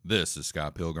This is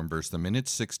Scott Pilgrim vs. the Minute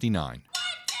 69.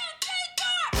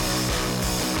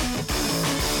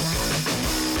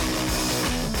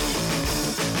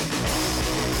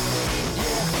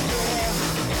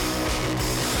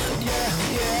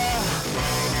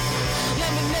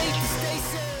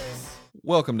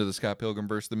 Welcome to the Scott Pilgrim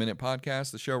vs. the Minute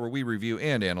podcast, the show where we review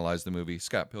and analyze the movie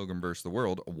Scott Pilgrim vs. the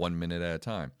World 1 minute at a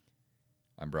time.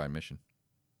 I'm Brian Mission.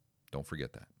 Don't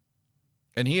forget that.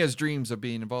 And he has dreams of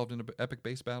being involved in an epic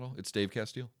bass battle. It's Dave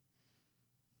Castile.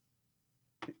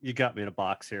 You got me in a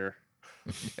box here.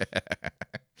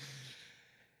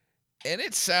 And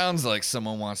it sounds like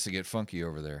someone wants to get funky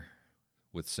over there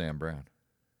with Sam Brown.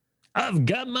 I've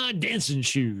got my dancing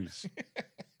shoes.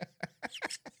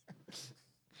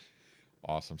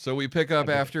 Awesome. So we pick up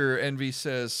after Envy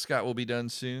says Scott will be done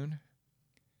soon.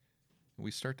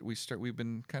 We've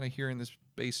been kind of hearing this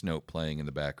bass note playing in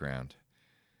the background.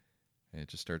 And it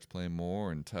just starts playing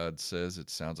more, and Todd says it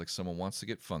sounds like someone wants to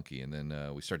get funky, and then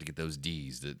we start to get those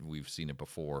D's that we've seen it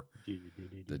before.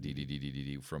 The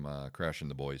D from Crashing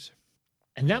the Boys.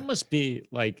 And that must be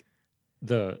like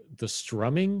the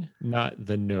strumming, not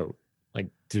the note. Like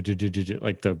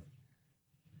like the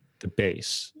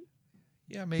bass.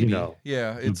 Yeah, maybe. You know,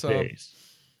 yeah, it's bass.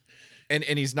 And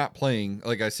he's not playing,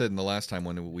 like I said in the last time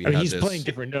when we had he's this. playing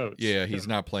different notes. Yeah, he's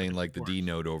not playing like the D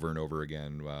note over and over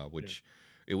again, which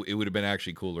it would have been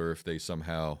actually cooler if they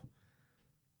somehow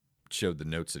showed the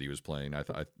notes that he was playing. I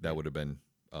thought that would have been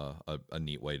a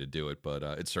neat way to do it, but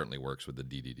it certainly works with the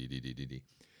D.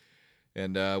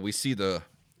 And we see the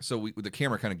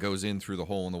camera kind of goes in through the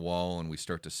hole in the wall, and we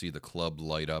start to see the club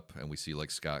light up, and we see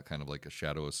like Scott, kind of like a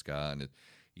shadow of Scott, and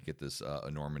you get this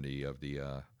enormity of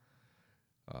the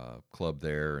club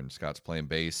there, and Scott's playing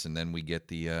bass, and then we get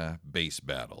the bass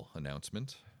battle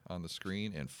announcement on the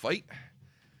screen and fight.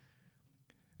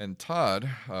 And Todd,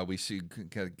 we see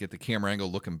get the camera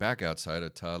angle looking back outside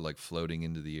of Todd, like floating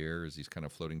into the air as he's kind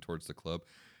of floating towards the club,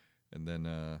 and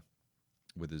then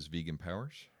with his vegan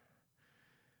powers,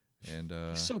 and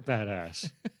so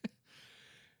badass.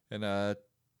 And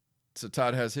so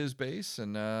Todd has his bass,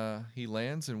 and he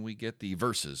lands, and we get the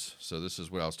verses. So this is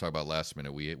what I was talking about last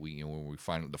minute. We when we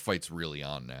find the fight's really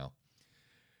on now,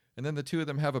 and then the two of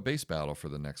them have a bass battle for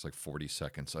the next like 40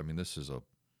 seconds. I mean, this is a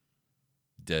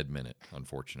dead minute,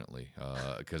 unfortunately,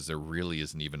 because there really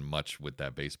isn't even much with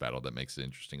that bass battle that makes it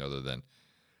interesting, other than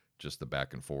just the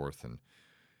back and forth. And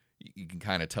you can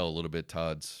kind of tell a little bit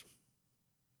Todd's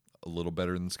a little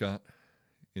better than Scott.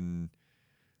 A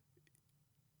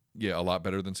lot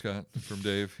better than Scott from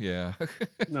Dave. Yeah.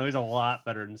 No, he's a lot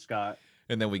better than Scott.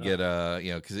 And then we get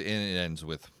because it ends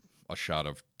with a shot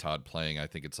of Todd playing. I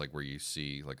think it's like where you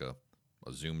see like a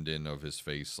zoomed in of his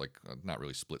face, like not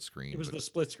really split screen. It was the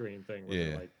split screen thing.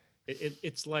 Yeah. Like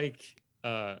it's like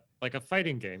a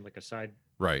fighting game, like a side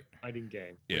fighting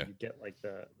game. Yeah. You get like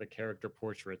the character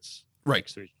portraits.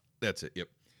 Right. That's it. Yep.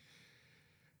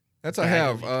 That's I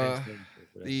have.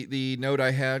 The note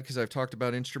I had, because I've talked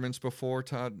about instruments before,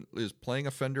 Todd is playing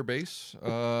a Fender bass.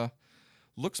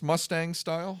 Looks Mustang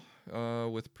style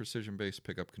with precision bass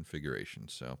pickup configuration.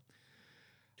 So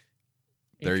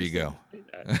there you go.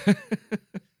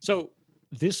 So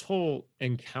this whole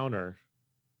encounter,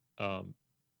 and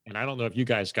I don't know if you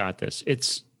guys got this.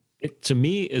 It to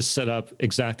me is set up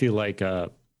exactly like a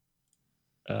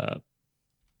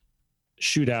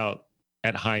shootout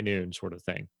at high noon sort of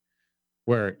thing,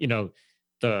 where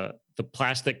the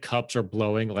plastic cups are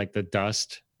blowing like the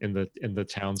dust in the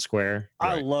town square.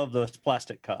 I love those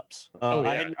plastic cups.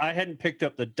 I hadn't picked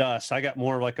up the dust. I got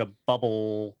more like a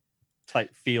bubble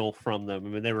type feel from them. I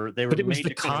mean, they were. But it was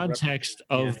the context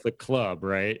of the club,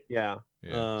 right? Yeah.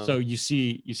 So you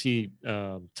see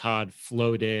Todd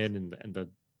float in, and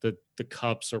the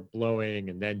cups are blowing,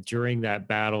 and then during that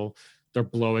battle, they're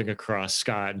blowing across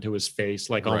Scott into his face,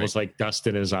 like almost like dust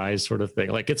in his eyes, sort of thing.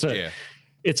 Like it's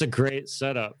a great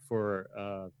setup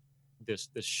for this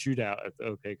shootout at the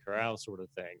OK Corral sort of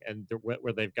thing, and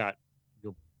where they've got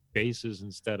bases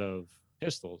instead of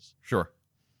pistols. Sure.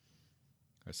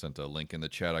 I sent a link in the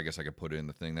chat. I guess I could put it in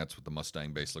the thing. That's what the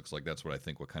Mustang bass looks like. That's what I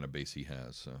think what kind of bass he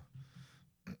has. So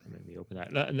let me open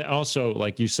that. And also,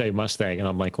 like you say, Mustang, and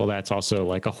I'm like, well, that's also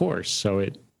like a horse, so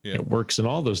it works in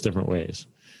all those different ways.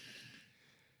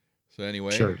 So anyway,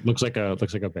 sure, looks like a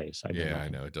bass. I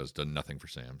know it does nothing for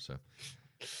Sam. So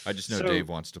I just know Dave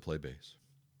wants to play bass.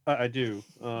 I do.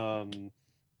 Totally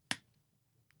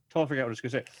forgot what I was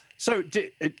going to say. So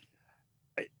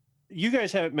you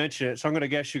guys haven't mentioned it, so I'm going to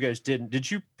guess you guys didn't.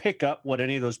 Did you pick up what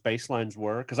any of those bass lines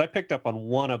were? Because I picked up on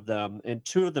one of them, and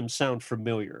two of them sound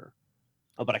familiar,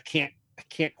 but I can't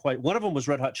quite. One of them was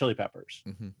Red Hot Chili Peppers.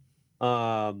 Mm-hmm.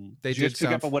 They did you guys did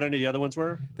pick up sound on what any of the other ones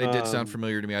were? They did sound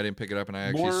familiar to me. I didn't pick it up, and I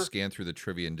actually more- scanned through the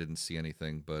trivia and didn't see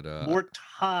anything. But More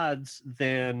Todd's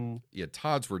than yeah,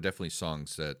 Todd's were definitely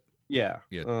songs that yeah.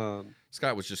 Yeah.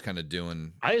 Scott was just kind of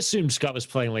doing. I assumed Scott was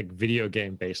playing like video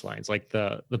game bass lines, like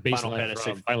the bass Final line Fantasy.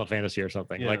 from Final Fantasy or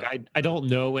something. Yeah. Like I don't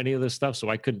know any of this stuff, so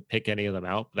I couldn't pick any of them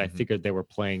out. But I Mhm. figured they were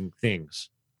playing things.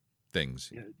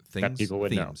 Things, Yeah. things people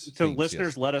would know. themes, So themes, listeners,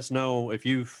 yes. let us know if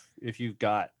you've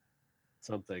got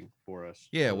something for us.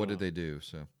 Yeah, what did they do?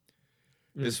 So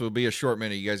Mm. this will be a short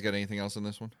minute. You guys got anything else on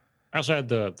this one? I also had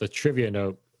the trivia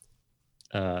note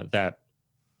that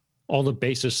all the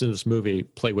bassists in this movie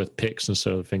play with picks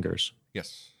instead of fingers.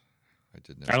 Yes, I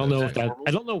did know. I don't know Is if that that. normal?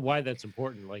 I don't know why that's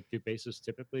important. Like, do bassists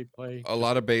typically play? A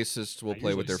lot of bassists will I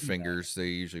play with usually their see that. fingers. They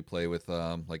usually play with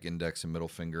like index and middle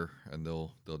finger, and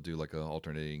they'll do like a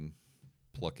alternating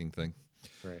plucking thing.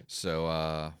 Right.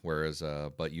 So whereas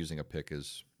but using a pick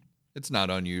it's not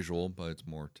unusual, but it's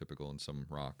more typical in some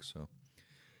rock. So,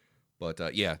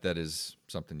 but yeah, that is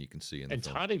something you can see in the And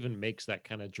film. Todd even makes that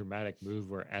kind of dramatic move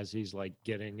where, as he's like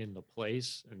getting into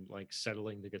place and like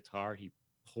settling the guitar, he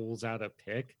pulls out a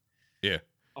pick. Yeah.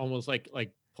 Almost like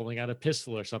pulling out a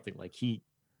pistol or something. Like he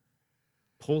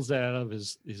pulls that out of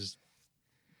his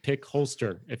pick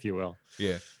holster, if you will.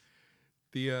 Yeah.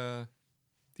 The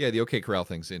OK Corral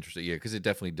thing's interesting. Yeah, because it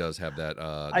definitely does have that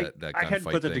that I gunfight hadn't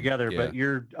put that thing. together, Yeah.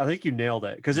 but I think you nailed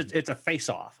it because it's a face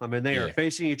off. I mean, they are Yeah.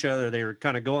 facing each other. They are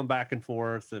kind of going back and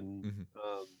forth, and Mhm.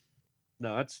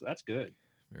 no, that's good.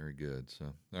 Very good. So,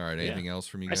 all right. Yeah. Anything else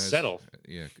from you I guys? settle.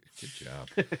 Yeah. Good job.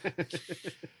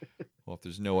 Well, if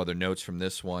there's no other notes from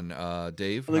this one,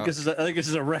 Dave. I think this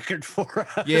is a record for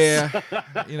us. Yeah.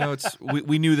 You know,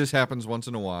 we knew this happens once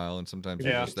in a while, and sometimes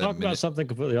Yeah. just that Talk about minute. something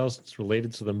completely else that's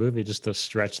related to the movie, just to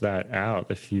stretch that out.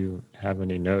 If you have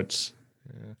any notes,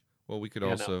 Yeah. Well, we could Yeah,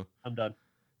 no. also. I'm done.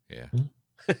 Yeah.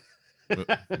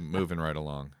 Moving right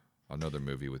along. Another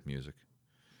movie with music.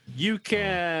 You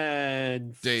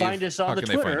can Dave, find us how on the can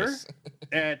they find Twitter us?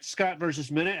 at Scott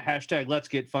versus Minute, hashtag Let's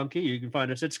Get Funky. You can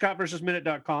find us at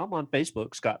scottversusminute.com, on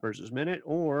Facebook, Scott versus Minute,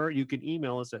 or you can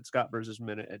email us at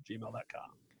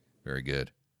scottversusminute@gmail.com. Very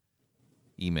good.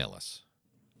 Email us.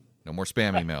 No more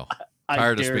spam email. I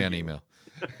Tired of dare spam you. email.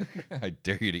 I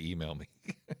dare you to email me.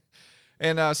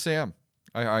 And Sam,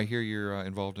 I hear you're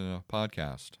involved in a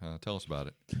podcast. Tell us about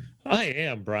it. I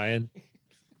am Brian.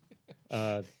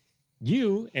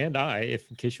 You and I, if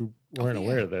in case you weren't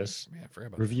aware of this, Man, I forgot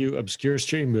about review obscure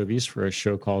streaming movies for a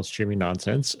show called Streaming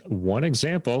Nonsense. One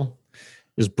example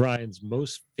is Brian's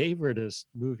most favoritist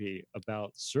movie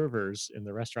about servers in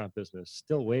the restaurant business,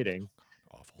 Still Waiting,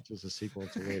 that. Awful. which is a sequel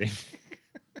to Waiting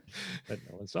that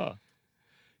no one saw.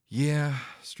 Yeah,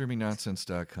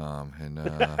 streamingnonsense.com. And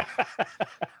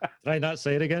Did I not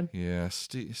say it again? yeah,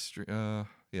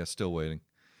 still waiting.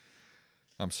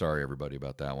 I'm sorry, everybody,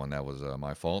 about that one. That was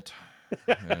my fault.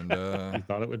 And You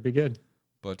thought it would be good.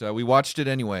 but we watched it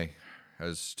anyway,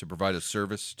 as to provide a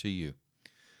service to you.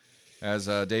 As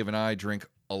Dave and I drink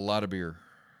a lot of beer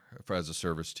as a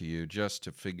service to you, just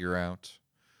to figure out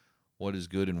what is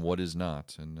good and what is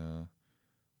not. And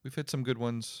we've hit some good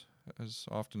ones as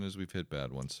often as we've hit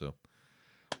bad ones. So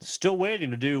Still waiting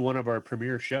to do one of our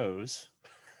premiere shows. See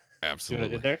what I absolutely,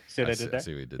 did there? See what I see did there? what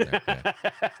we did there.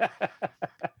 Yeah.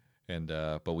 And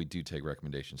but we do take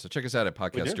recommendations. So check us out at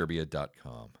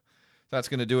podcastderbia.com. That's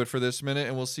going to do it for this minute,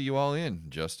 and we'll see you all in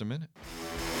just a minute.